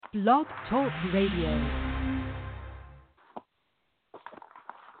Blog Talk Radio.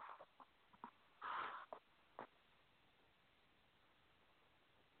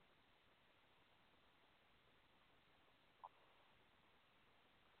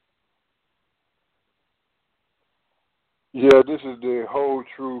 Yeah, this is the Whole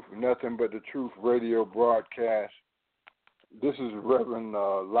Truth, Nothing But the Truth radio broadcast. This is Reverend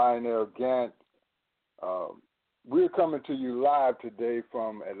Lionel Gantt. We're coming to you live today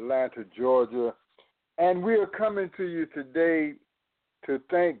from Atlanta, Georgia. And we are coming to you today to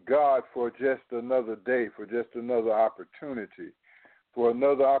thank God for just another day, for just another opportunity, for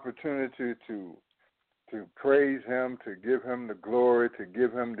another opportunity to praise Him, to give Him the glory, to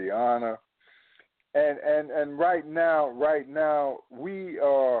give Him the honor. And right now, we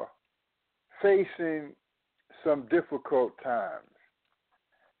are facing some difficult times.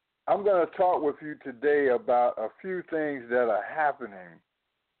 I'm going to talk with you today about a few things that are happening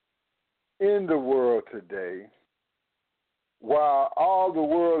in the world today while all the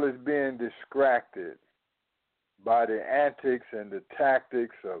world is being distracted by the antics and the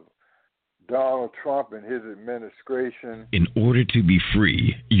tactics of Donald Trump and his administration. In order to be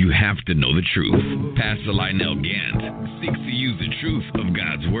free, you have to know the truth. Pastor Lionel Gantt seeks to use the truth of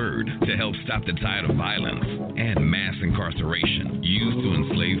God's Word to help stop the tide of violence and mass incarceration used to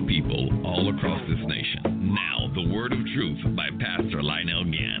enslave people all across this nation. Now, the Word of Truth by Pastor Lionel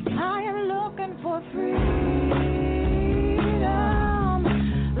Gantt. I am looking for freedom,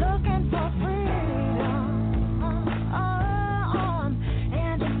 looking for freedom.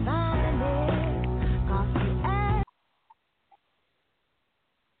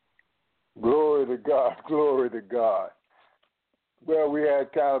 Glory to God, glory to God. Well, we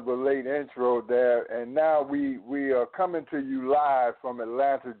had kind of a late intro there, and now we are coming to you live from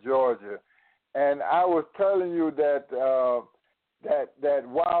Atlanta, Georgia. And I was telling you that that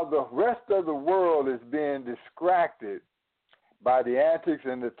while the rest of the world is being distracted by the antics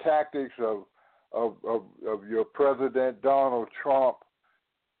and the tactics of your president, Donald Trump,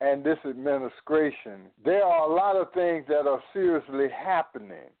 and this administration, there are a lot of things that are seriously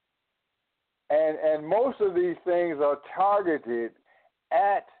happening. And most of these things are targeted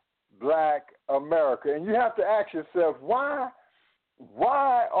at Black America. And you have to ask yourself, why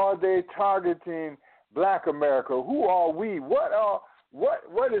are they targeting Black America? Who are we?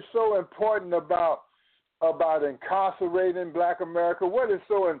 What is so important about incarcerating Black America? What is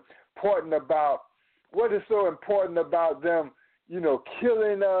so important about them,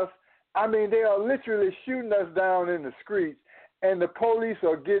 killing us? I mean, they are literally shooting us down in the streets. And the police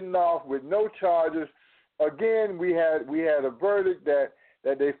are getting off with no charges. Again, we had a verdict that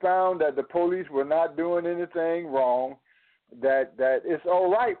they found that the police were not doing anything wrong, that it's all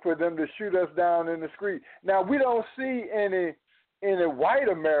right for them to shoot us down in the street. Now, we don't see any white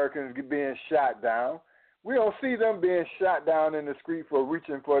Americans being shot down. We don't see them being shot down in the street for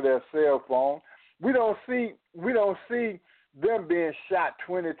reaching for their cell phone. We don't see them being shot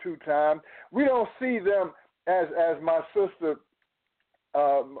 22 times. We don't see them, as my sister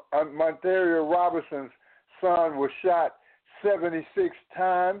Monteria Robinson's son was shot 76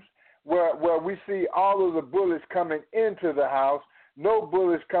 times, where we see all of the bullets coming into the house, no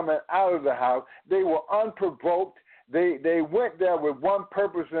bullets coming out of the house. They were unprovoked. They went there with one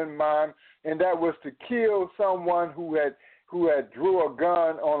purpose in mind, and that was to kill someone who had drew a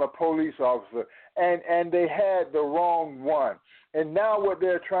gun on a police officer, and they had the wrong one. And now what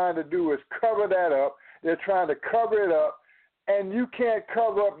they're trying to do is cover that up. They're trying to cover it up. And you can't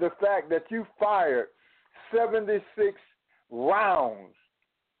cover up the fact that you fired 76 rounds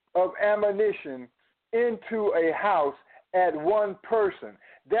of ammunition into a house at one person.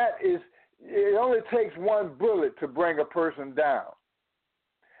 It only takes one bullet to bring a person down.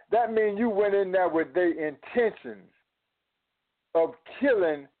 That means you went in there with the intentions of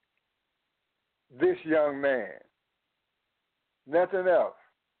killing this young man. Nothing else.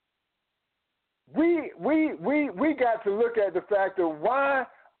 We got to look at the fact of why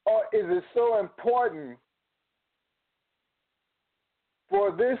is it so important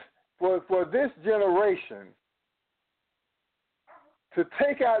for this generation to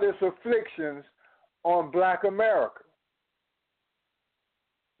take out its afflictions on Black America?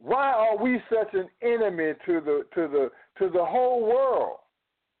 Why are we such an enemy to the whole world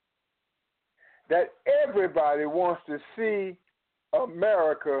that everybody wants to see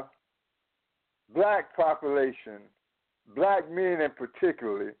America, Black population, Black men in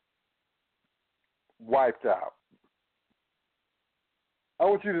particularly, wiped out? I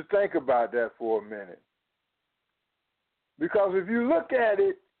want you to think about that for a minute. Because if you look at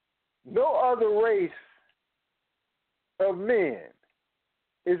it, no other race of men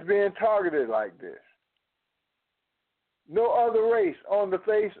is being targeted like this. No other race on the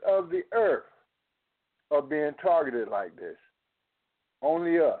face of the earth are being targeted like this.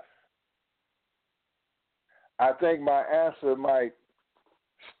 Only us. I think my answer might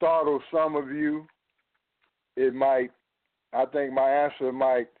startle some of you. I think my answer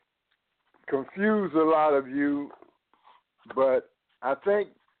might confuse a lot of you, but I think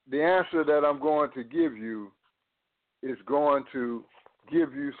the answer that I'm going to give you is going to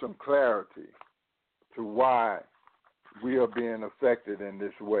give you some clarity to why we are being affected in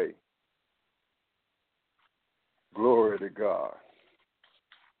this way. Glory to God.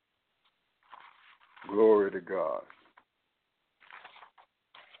 Glory to God.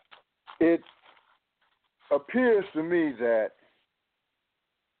 It appears to me that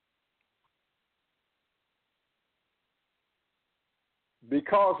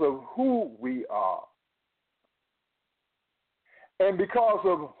because of who we are and because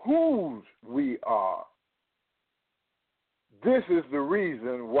of whose we are, this is the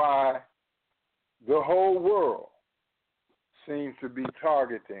reason why the whole world seems to be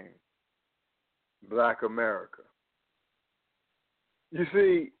targeting Black America. You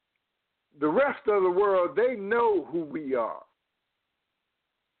see, the rest of the world, they know who we are.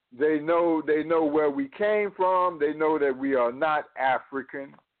 They know where we came from. They know that we are not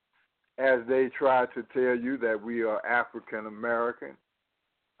African, as they try to tell you that we are African American.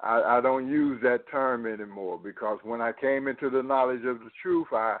 I don't use that term anymore because when I came into the knowledge of the truth,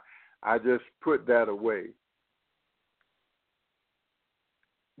 I just put that away.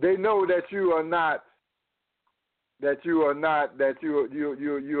 They know that you are not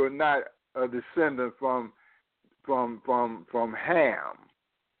a descendant from Ham,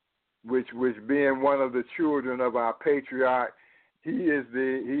 which being one of the children of our patriarch, he is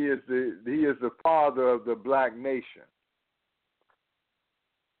the father of the black nation.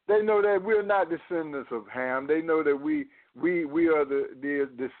 They know that we're not descendants of Ham. They know that we are the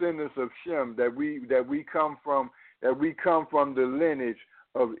descendants of Shem, that we come from the lineage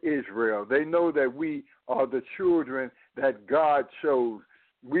of Israel. They know that we are the children that God chose.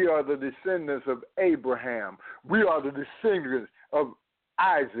 We are the descendants of Abraham. We are the descendants of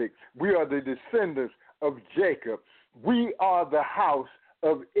Isaac. We are the descendants of Jacob. We are the house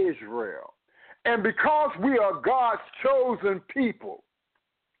of Israel. And because we are God's chosen people,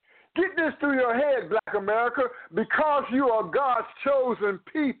 get this through your head, Black America, because you are God's chosen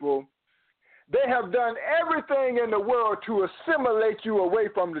people, they have done everything in the world to assimilate you away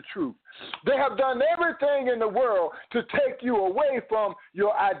from the truth. They have done everything in the world to take you away from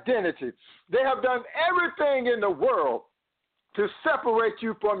your identity. They have done everything in the world to separate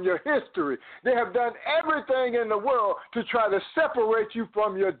you from your history. They have done everything in the world to try to separate you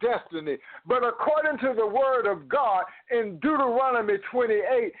from your destiny. But according to the word of God in Deuteronomy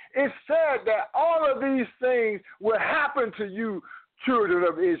 28, it said that all of these things will happen to you, children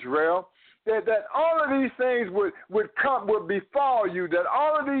of Israel. That all of these things would befall you, that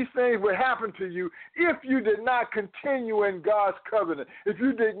all of these things would happen to you if you did not continue in God's covenant, if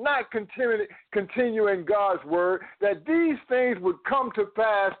you did not continue in God's word, that these things would come to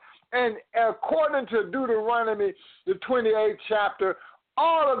pass. And according to Deuteronomy, the 28th chapter,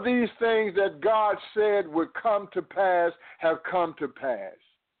 all of these things that God said would come to pass have come to pass.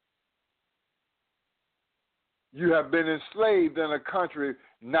 You have been enslaved in a country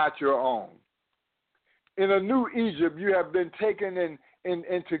not your own. In a new Egypt, you have been taken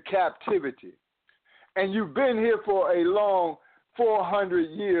into captivity. And you've been here for a long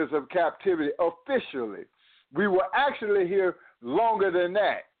 400 years of captivity officially. We were actually here longer than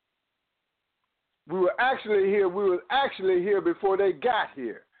that. We were actually here before they got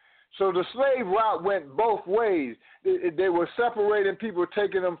here. So the slave route went both ways. They were separating people,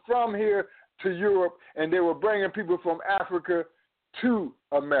 taking them from here to Europe, and they were bringing people from Africa to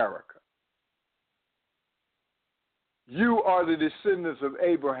America. You are the descendants of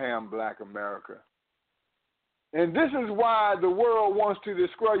Abraham, Black America. And this is why the world wants to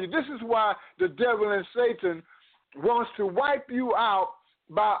destroy you. This is why the devil and Satan wants to wipe you out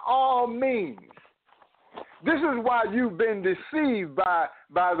by all means. This is why you've been deceived by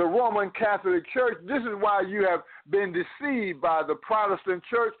the Roman Catholic Church. This is why you have been deceived by the Protestant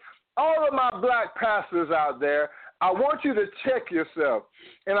Church. All of my black pastors out there, I want you to check yourself,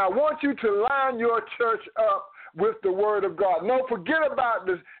 and I want you to line your church up with the Word of God. No, forget about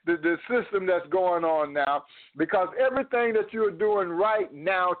the system that's going on now, because everything that you're doing right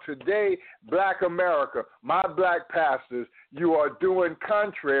now today, Black America, my black pastors, you are doing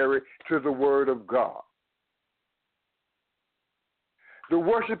contrary to the Word of God. The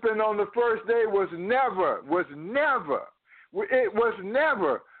worshiping on the first day was never It was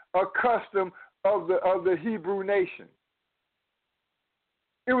never a custom of the Hebrew nation.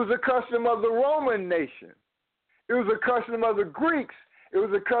 It was a custom of the Roman nation. It was a custom of the Greeks. It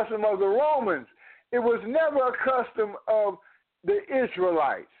was a custom of the Romans. It was never a custom of the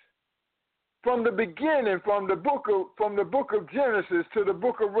Israelites. From the beginning, from the book of Genesis to the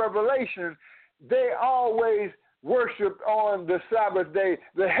book of Revelation, they always worshiped on the Sabbath day.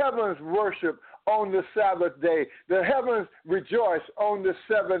 The heavens worship on the Sabbath day. The heavens rejoice on the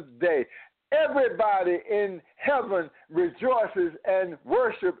seventh day. Everybody in heaven rejoices and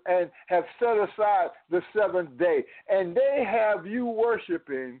worship and have set aside the seventh day. And they have you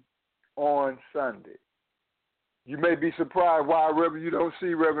worshiping on Sunday. You may be surprised why, Reverend, you don't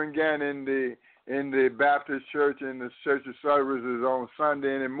see Reverend Gantt in the Baptist church and the church of services on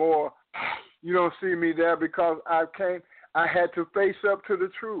Sunday anymore. You don't see me there because I had to face up to the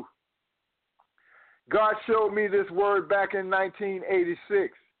truth. God showed me this word back in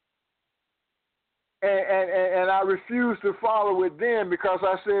 1986. And I refused to follow it then because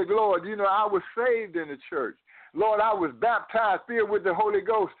I said, Lord, I was saved in the church. Lord, I was baptized, filled with the Holy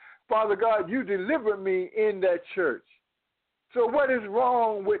Ghost. Father God, you delivered me in that church. So what is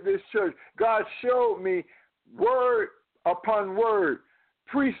wrong with this church? God showed me word upon word,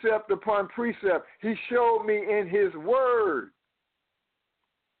 precept upon precept. He showed me in his word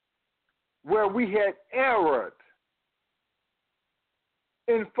where we had erred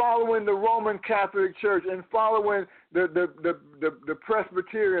in following the Roman Catholic Church, in following the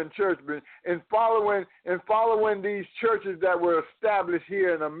Presbyterian Church, in following these churches that were established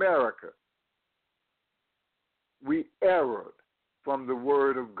here in America. We erred from the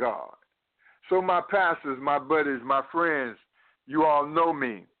Word of God. So my pastors, my buddies, my friends, you all know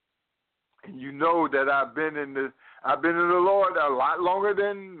me, and you know that I've been in the Lord a lot longer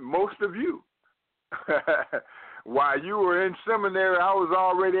than most of you. While you were in seminary, I was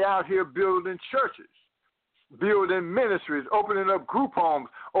already out here building churches, building ministries, opening up group homes,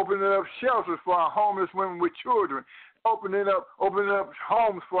 opening up shelters for our homeless women with children, opening up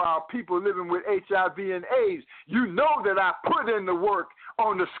homes for our people living with HIV and AIDS. You know that I put in the work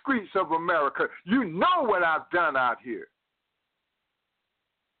on the streets of America. You know what I've done out here.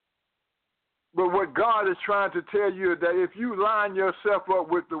 But what God is trying to tell you is that if you line yourself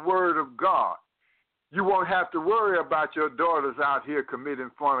up with the Word of God, you won't have to worry about your daughters out here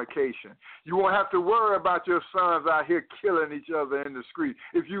committing fornication. You won't have to worry about your sons out here killing each other in the street.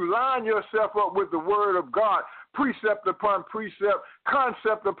 If you line yourself up with the Word of God, precept upon precept,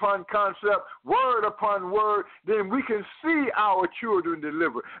 concept upon concept, word upon word, then we can see our children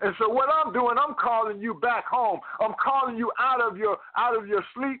delivered. And so what I'm doing, I'm calling you back home. I'm calling you out of your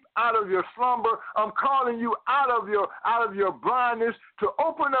sleep, out of your slumber. I'm calling you out of your blindness to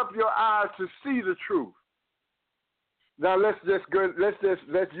open up your eyes to see the truth. Now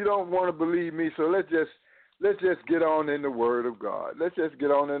you don't want to believe me, so let's just get on in the Word of God. Let's just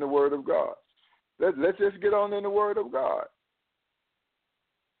get on in the Word of God. Let's just get on in the Word of God.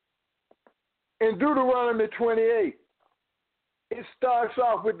 In Deuteronomy 28, it starts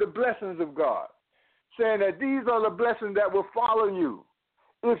off with the blessings of God, saying that these are the blessings that will follow you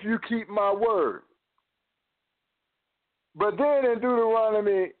if you keep my word. But then in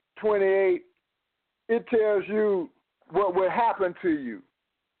Deuteronomy 28, it tells you what will happen to you.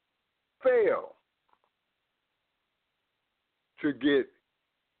 Fail to get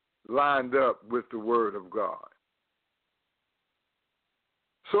lined up with the Word of God.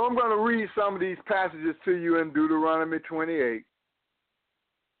 So I'm going to read some of these passages to you in Deuteronomy 28,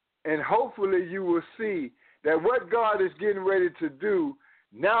 and hopefully you will see that what God is getting ready to do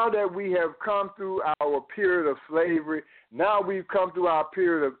now that we have come through our period of slavery, now we've come through our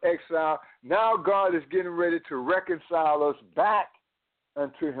period of exile, now God is getting ready to reconcile us back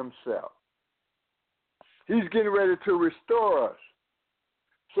unto himself. He's getting ready to restore us.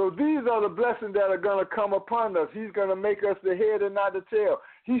 So these are the blessings that are going to come upon us. He's going to make us the head and not the tail.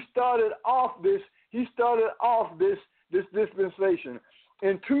 He started off this dispensation.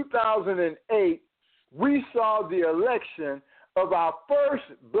 In 2008, we saw the election of our first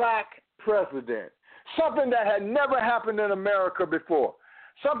black president, something that had never happened in America before,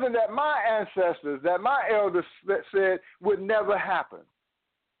 something that my ancestors, that my elders said would never happen.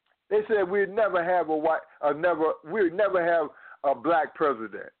 They said we'd never have a black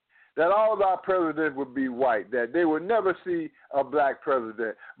president, that all of our presidents would be white, that they would never see a black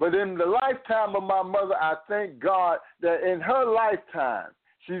president. But in the lifetime of my mother, I thank God that in her lifetime,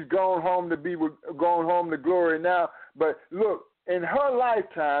 she's gone home to glory now, but look, in her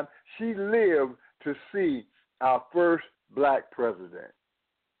lifetime, she lived to see our first black president.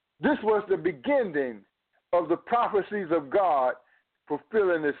 This was the beginning of the prophecies of God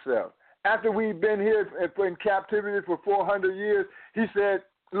fulfilling itself. After we've been here in captivity for 400 years, he said,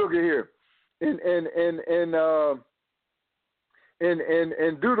 look at here, in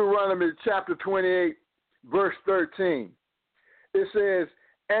Deuteronomy chapter 28, verse 13, it says,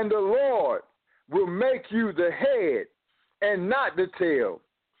 and the Lord will make you the head and not the tail.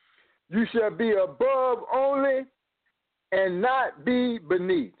 You shall be above only and not be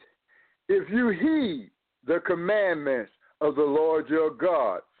beneath, if you heed the commandments of the Lord your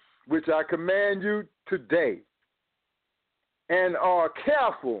God, which I command you today, and are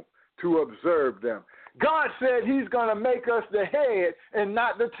careful to observe them. God said he's going to make us the head and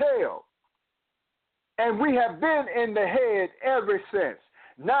not the tail. And we have been in the head ever since.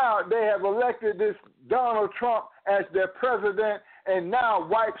 Now they have elected this Donald Trump as their president, and now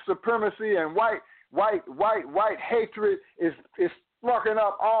white supremacy and white hatred is sparking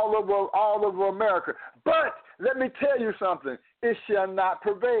up all over America. But let me tell you something. It shall not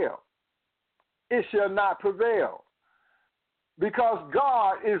prevail. It shall not prevail. Because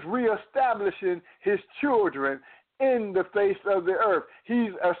God is reestablishing his children in the face of the earth.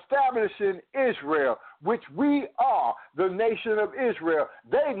 He's establishing Israel, which we are, the nation of Israel.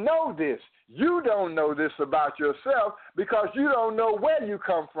 They know this. You don't know this about yourself because you don't know where you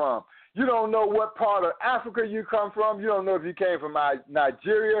come from. You don't know what part of Africa you come from. You don't know if you came from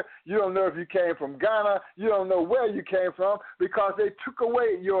Nigeria. You don't know if you came from Ghana. You don't know where you came from because they took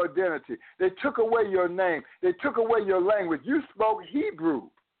away your identity. They took away your name. They took away your language. You spoke Hebrew.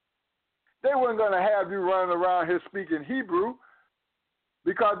 They weren't going to have you running around here speaking Hebrew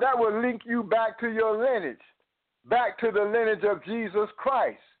because that would link you back to your lineage, back to the lineage of Jesus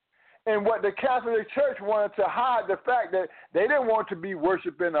Christ. And what the Catholic Church wanted to hide the fact that they didn't want to be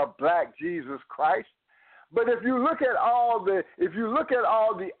worshiping a black Jesus Christ. But if you look at all the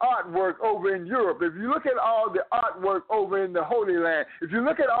artwork over in Europe, if you look at all the artwork over in the Holy Land, if you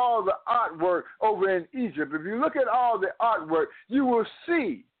look at all the artwork over in Egypt, if you look at all the artwork, you will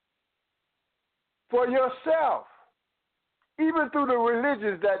see for yourself, even through the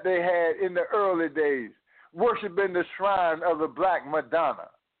religions that they had in the early days, worshiping the shrine of the Black Madonna,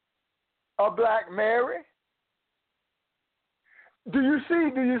 a Black Mary. Do you see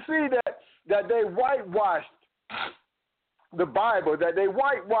that they whitewashed the Bible, that they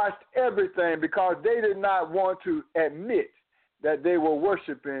whitewashed everything because they did not want to admit that they were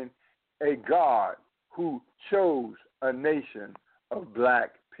worshiping a God who chose a nation of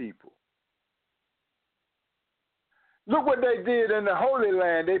black people. Look what they did in the Holy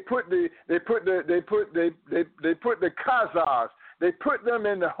Land. They put the Khazars. They put them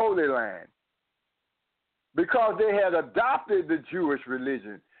in the Holy Land because they had adopted the Jewish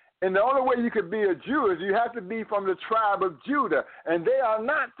religion. And the only way you could be a Jew is you have to be from the tribe of Judah. And they are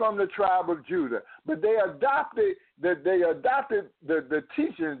not from the tribe of Judah. But they adopted the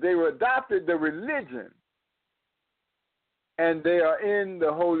teachings. They adopted the religion. And they are in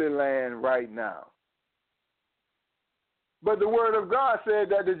the Holy Land right now. But the Word of God said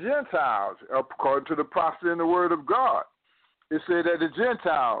that the Gentiles, according to the prophecy in the Word of God, it said that the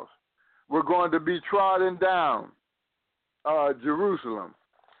Gentiles were going to be trodden down Jerusalem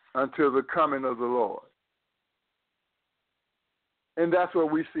until the coming of the Lord. And that's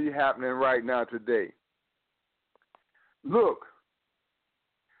what we see happening right now today. Look,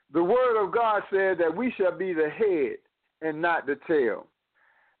 the Word of God said that we shall be the head and not the tail.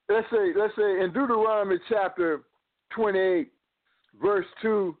 Let's say in Deuteronomy chapter 28, verse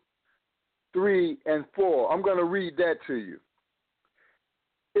 2, 3, and 4. I'm going to read that to you.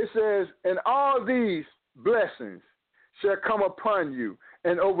 It says, and all these blessings shall come upon you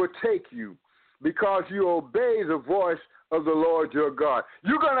and overtake you because you obey the voice of the Lord your God.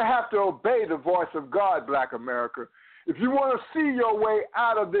 You're going to have to obey the voice of God, Black America. If you want to see your way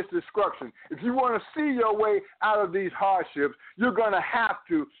out of this destruction, if you want to see your way out of these hardships, you're going to have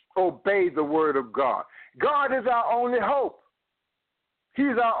to obey the word of God. God is our only hope.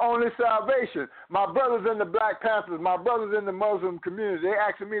 He's our only salvation. My brothers in the Black Panthers, my brothers in the Muslim community, they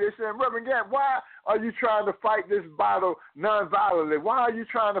asking me, they saying, Reverend Gantt, why are you trying to fight this battle nonviolently? Why are you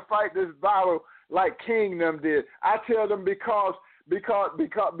trying to fight this battle like King them did? I tell them because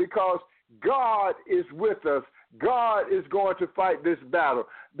God is with us. God is going to fight this battle.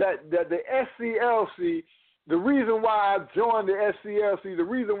 That the SCLC, the reason why I've joined the SCLC, the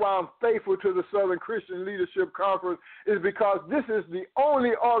reason why I'm faithful to the Southern Christian Leadership Conference is because this is the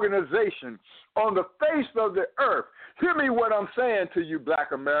only organization on the face of the earth. Hear me what I'm saying to you,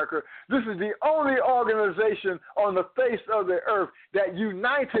 Black America. This is the only organization on the face of the earth that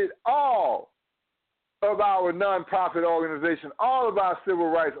united all of our nonprofit organization, all of our civil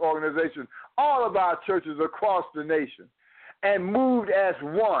rights organizations, all of our churches across the nation, and moved as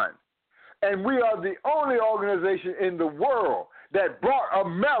one. And we are the only organization in the world that brought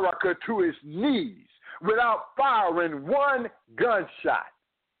America to its knees without firing one gunshot.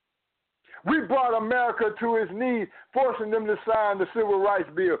 We brought America to its knees, forcing them to sign the Civil Rights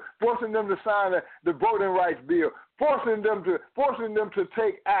Bill, forcing them to sign the Voting Rights Bill, forcing them to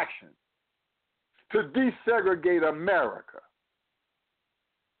take action to desegregate America.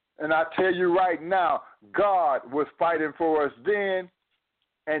 And I tell you right now, God was fighting for us then,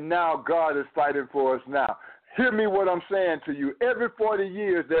 and now God is fighting for us now. Hear me what I'm saying to you. Every 40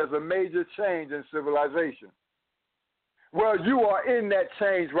 years, there's a major change in civilization. Well, you are in that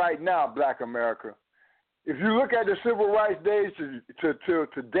change right now, Black America. If you look at the civil rights days to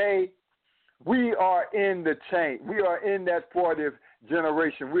today, we are in the change. We are in that 40th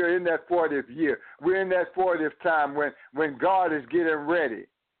generation. We are in that 40th year. We're in that 40th time when God is getting ready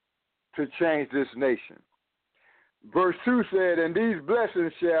to change this nation. Verse 2 said, and these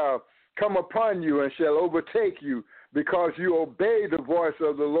blessings shall come upon you and shall overtake you because you obey the voice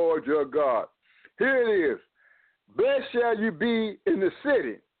of the Lord your God. Here it is. Blessed shall you be in the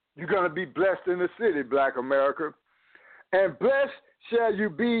city. You're going to be blessed in the city, Black America. And blessed shall you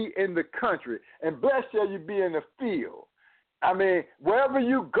be in the country. And blessed shall you be in the field. I mean, wherever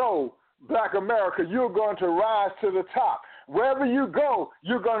you go, Black America, you're going to rise to the top. Wherever you go,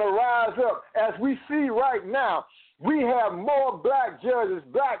 you're going to rise up. As we see right now, we have more black judges,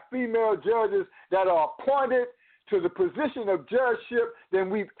 black female judges that are appointed to the position of judgeship than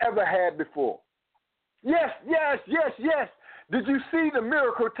we've ever had before. Yes, yes, yes, yes. Did you see the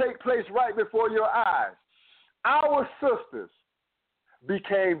miracle take place right before your eyes? Our sisters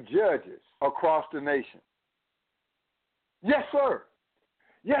became judges across the nation. Yes, sir.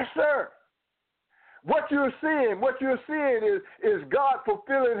 Yes, sir. What you're seeing is God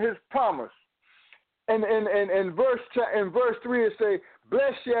fulfilling his promise. And in verse 3 it says,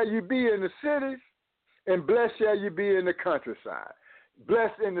 blessed shall you be in the cities, and blessed shall you be in the countryside.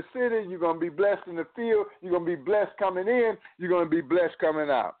 Blessed in the city, you're going to be blessed in the field, you're going to be blessed coming in, you're going to be blessed coming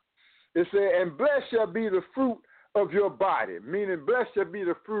out. It says, and blessed shall be the fruit of your body, meaning blessed shall be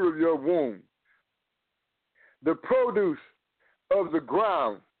the fruit of your womb, the produce of the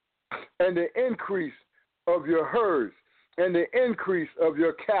ground, and the increase of your herds, and the increase of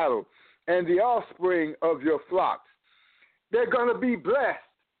your cattle, and the offspring of your flocks. They're going to be blessed.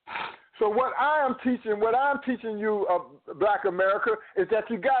 So what I'm teaching you, Black America, is that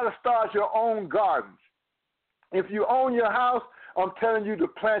you got to start your own gardens. If you own your house, I'm telling you to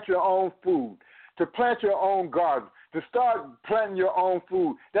plant your own food, to plant your own garden, to start planting your own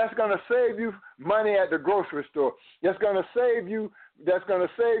food. That's going to save you money at the grocery store. That's going to save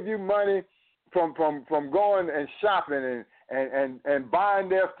you money from going and shopping and buying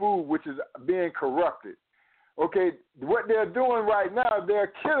their food, which is being corrupted. Okay, what they're doing right now,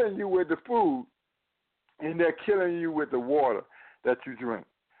 they're killing you with the food, and they're killing you with the water that you drink.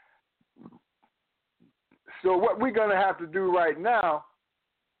 So what we're going to have to do right now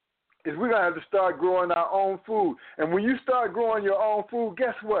is we're going to have to start growing our own food. And when you start growing your own food,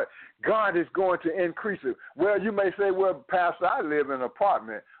 guess what? God is going to increase it. Well, you may say, well, Pastor, I live in an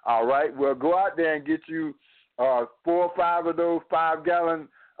apartment. All right, well, go out there and get you 4 or 5 of those 5-gallon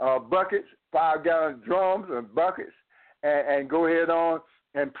buckets, 5-gallon drums and buckets, and go ahead on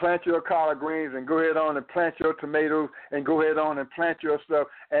and plant your collard greens, and go ahead on and plant your tomatoes, and go ahead on and plant your stuff,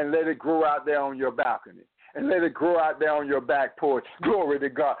 and let it grow out there on your balcony, and let it grow out there on your back porch. Glory to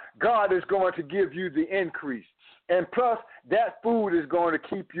God. God is going to give you the increase. And plus, that food is going to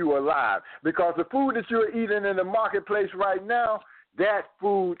keep you alive, because the food that you're eating in the marketplace right now, that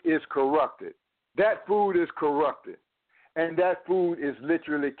food is corrupted. That food is corrupted. And that food is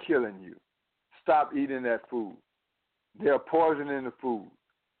literally killing you. Stop eating that food. They are poisoning the food.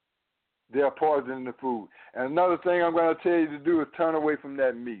 They are poisoning the food. And another thing I'm going to tell you to do is turn away from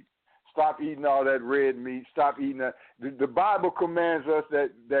that meat. Stop eating all that red meat. Stop eating that. The Bible commands us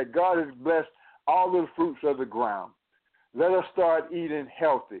that God has blessed all the fruits of the ground. Let us start eating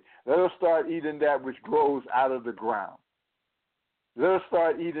healthy. Let us start eating that which grows out of the ground. Let us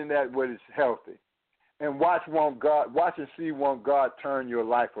start eating that which is healthy. And watch and see won't God turn your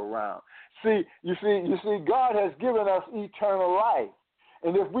life around. You see, God has given us eternal life.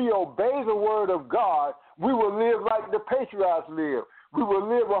 And if we obey the word of God, we will live like the patriarchs lived. We will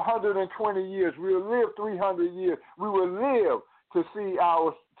live 120 years. We will live 300 years. We will live to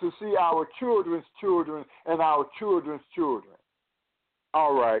see our children's children and our children's children.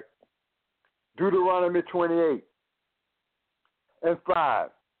 All right. Deuteronomy 28 and 5.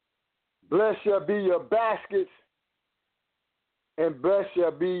 Blessed shall be your baskets, and blessed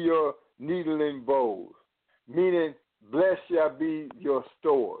shall be your needling bowls, meaning blessed shall be your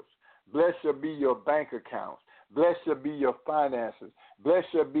stores, blessed shall be your bank accounts, blessed shall be your finances, blessed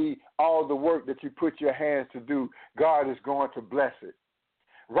shall be all the work that you put your hands to do. God is going to bless it.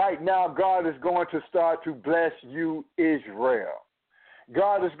 Right now, God is going to start to bless you, Israel.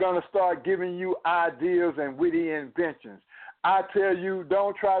 God is going to start giving you ideas and witty inventions. I tell you,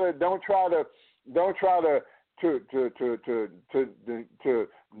 don't try to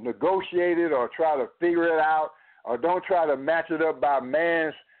negotiate it or try to figure it out, or don't try to match it up by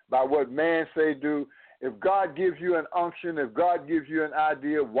what man say do. If God gives you an unction, if God gives you an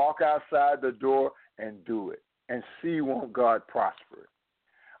idea, walk outside the door and do it, and see won't God prosper it.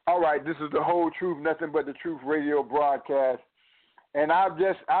 All right, this is the Whole Truth, Nothing But the Truth radio broadcast. And I'll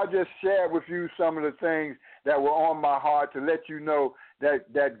just share with you some of the things that were on my heart to let you know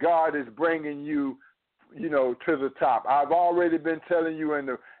that God is bringing you, to the top. I've already been telling you in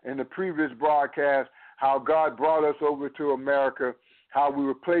the previous broadcast how God brought us over to America, how we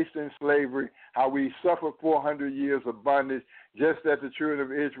were placed in slavery, how we suffered 400 years of bondage, just as the children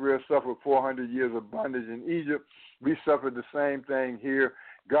of Israel suffered 400 years of bondage in Egypt. We suffered the same thing here.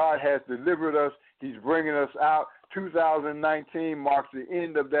 God has delivered us. He's bringing us out. 2019 marks the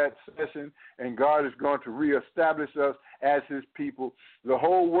end of that session, and God is going to reestablish us as his people. The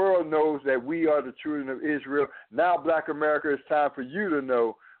whole world knows that we are the children of Israel. Now, Black America, it's time for you to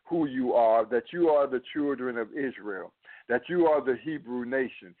know who you are, that you are the children of Israel, that you are the Hebrew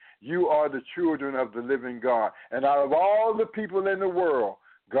nation. You are the children of the living God. And out of all the people in the world,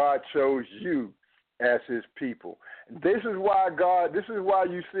 God chose you as his people. This is why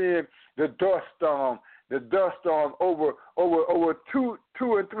you see the dust storm over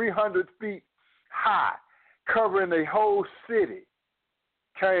 200 and 300 feet high, covering the whole city,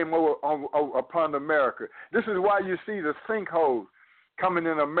 came upon America. This is why you see the sinkholes coming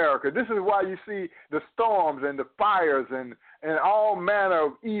in America. This is why you see the storms and the fires and all manner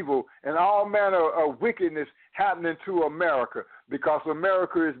of evil and all manner of wickedness happening to America, because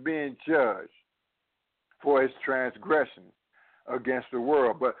America is being judged for its transgression against the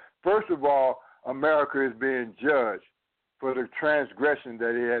world. But first of all, America is being judged for the transgression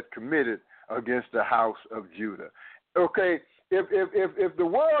that it has committed against the house of Judah. Okay, if the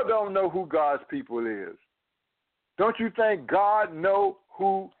world don't know who God's people is, don't you think God know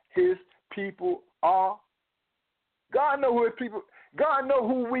who his people are? God know who his people. God know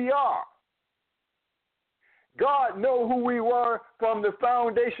who we are. God know who we were from the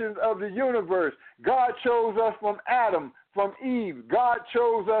foundations of the universe. God chose us from Adam, from Eve. God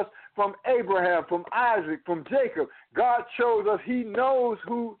chose us from Abraham, from Isaac, from Jacob. God chose us. He knows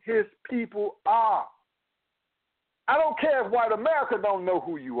who his people are. I don't care if white America don't know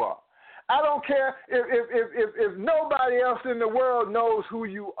who you are. I don't care if nobody else in the world knows who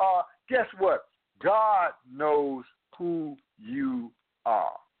you are. Guess what? God knows who you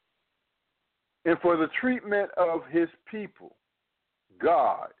are. And for the treatment of his people,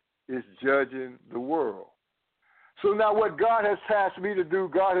 God is judging the world. So now what God has tasked me to do,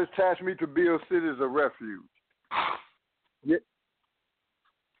 God has tasked me to build cities of refuge.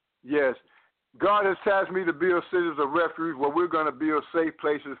 Yes. God has tasked me to build cities of refuge where we're going to build safe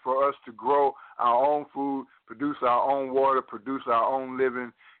places for us to grow our own food, produce our own water, produce our own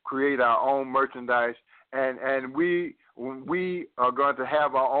living, create our own merchandise. And we are going to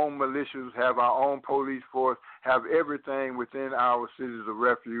have our own militias, have our own police force, have everything within our cities of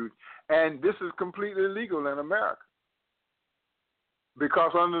refuge. And this is completely legal in America,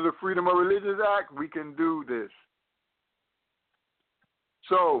 because under the Freedom of Religions Act, we can do this.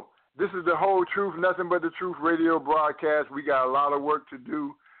 So this is the Whole Truth, Nothing But the Truth radio broadcast. We got a lot of work to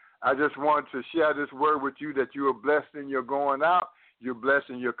do. I just want to share this word with you that you are blessed in your going out, you're blessed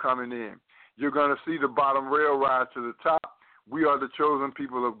in your coming in. You're going to see the bottom rail rise to the top. We are the chosen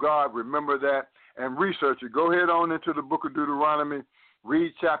people of God. Remember that and research it. Go ahead on into the book of Deuteronomy.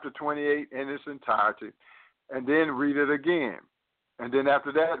 Read chapter 28 in its entirety, and then read it again. And then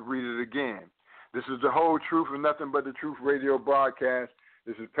after that, read it again. This is the Whole Truth and Nothing But the Truth radio broadcast.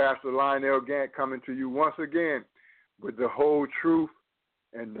 This is Pastor Lionel Gantt coming to you once again with the whole truth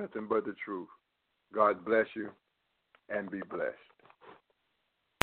and nothing but the truth. God bless you and be blessed.